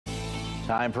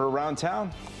Time for Around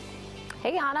Town.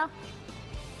 Hey, Anna.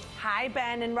 Hi,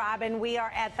 Ben and Robin. We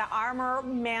are at the Armour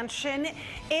Mansion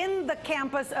in the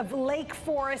campus of Lake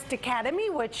Forest Academy,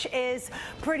 which is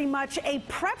pretty much a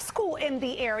prep school in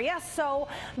the area. So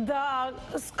the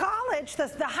college, the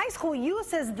high school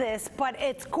uses this, but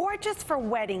it's gorgeous for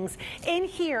weddings. In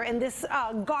here, in this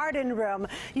garden room,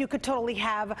 you could totally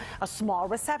have a small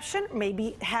reception,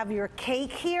 maybe have your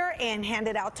cake here and hand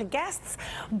it out to guests.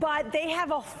 But they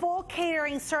have a full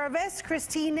catering service.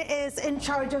 Christine is in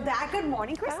charge of that. Good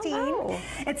morning, Christine. Hello.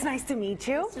 It's nice to meet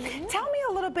you. Nice to meet you. Tell me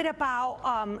a little bit about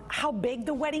how big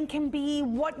the wedding can be.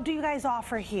 What do you guys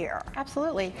offer here?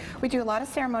 Absolutely. We do a lot of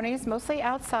ceremonies, mostly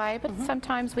outside, but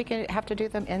sometimes we can have to do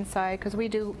them inside because we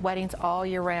do weddings all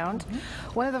year round.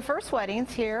 One of the first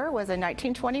weddings here was in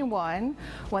 1921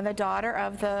 when the daughter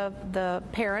of the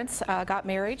parents got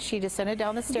married. She descended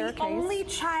down the staircase. The only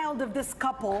child of this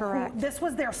couple, Correct. who this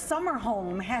was their summer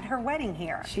home, had her wedding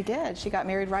here. She did. She got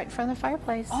married right in front of the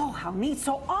fireplace. Oh, how neat.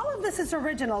 So all of this is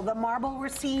original, the marble we're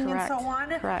seeing Correct. and so on?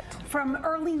 Correct. From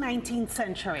early 19th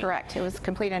century. Correct. It was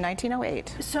completed in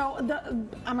 1908. So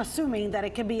I'm assuming that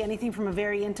it could be anything from a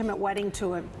very intimate wedding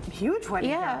to a huge wedding.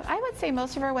 Yeah, here. I would say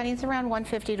most of our weddings around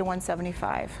 150 to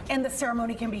 175. And the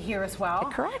ceremony can be here as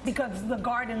well? Correct. Because the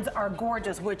gardens are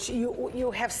gorgeous, which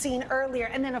you have seen earlier.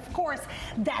 And then, of course,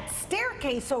 that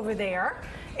staircase over there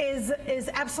is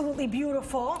absolutely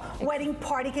beautiful. Wedding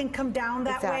party can come down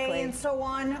that way and so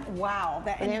on. Wow.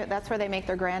 That's where they make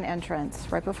their grand entrance,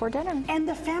 right before dinner. And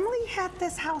the family had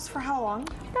this house for how long?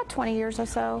 About 20 years or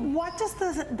so. What does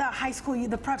the high school,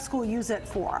 the prep school, use it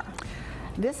for?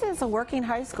 This is a working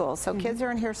high school, so kids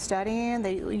are in here studying.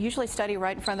 They usually study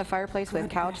right in front of the fireplace with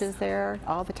couches there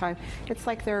all the time. It's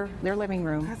like their living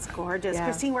room. That's gorgeous. Yeah.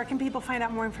 Christine, where can people find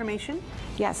out more information?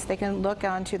 Yes, they can look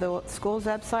onto the school's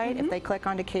website if they click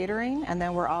onto catering, and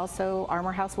then we're also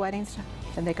Armour House Weddings,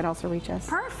 and they can also reach us.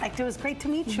 Perfect. It was great to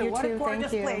meet you. You What too. a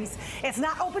gorgeous Thank you. place. It's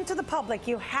not open to the public.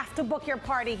 You have to book your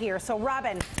party here. So,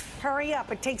 Robin, hurry up.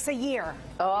 It takes a year.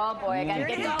 Oh boy, I gotta get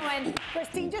Year and a half. going.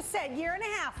 Christine just said year and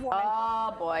a half, woman.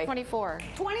 Oh boy. 24.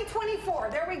 2024.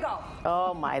 There we go.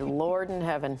 Oh my Lord in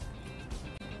heaven.